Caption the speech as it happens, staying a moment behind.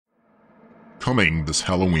coming this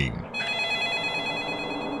Halloween.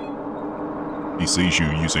 He sees you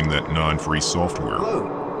using that non-free software. Hello?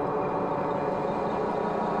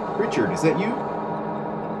 Richard, is that you?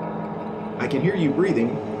 I can hear you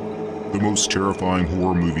breathing. The most terrifying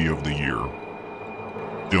horror movie of the year.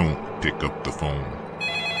 Don't pick up the phone.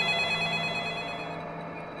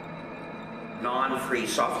 Non-free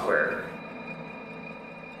software.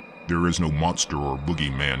 There is no monster or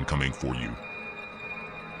boogeyman coming for you.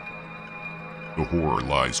 The horror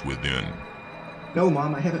lies within. No,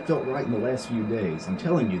 Mom, I haven't felt right in the last few days. I'm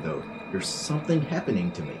telling you, though, there's something happening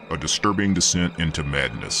to me. A disturbing descent into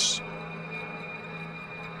madness.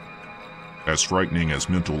 As frightening as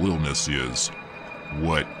mental illness is,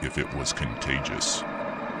 what if it was contagious?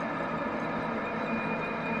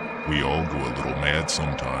 We all go a little mad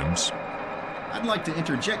sometimes. I'd like to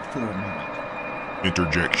interject for a moment.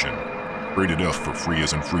 Interjection. Rated F for free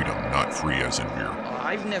as in freedom, not free as in beer.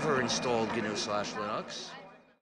 I've never installed GNU/Linux.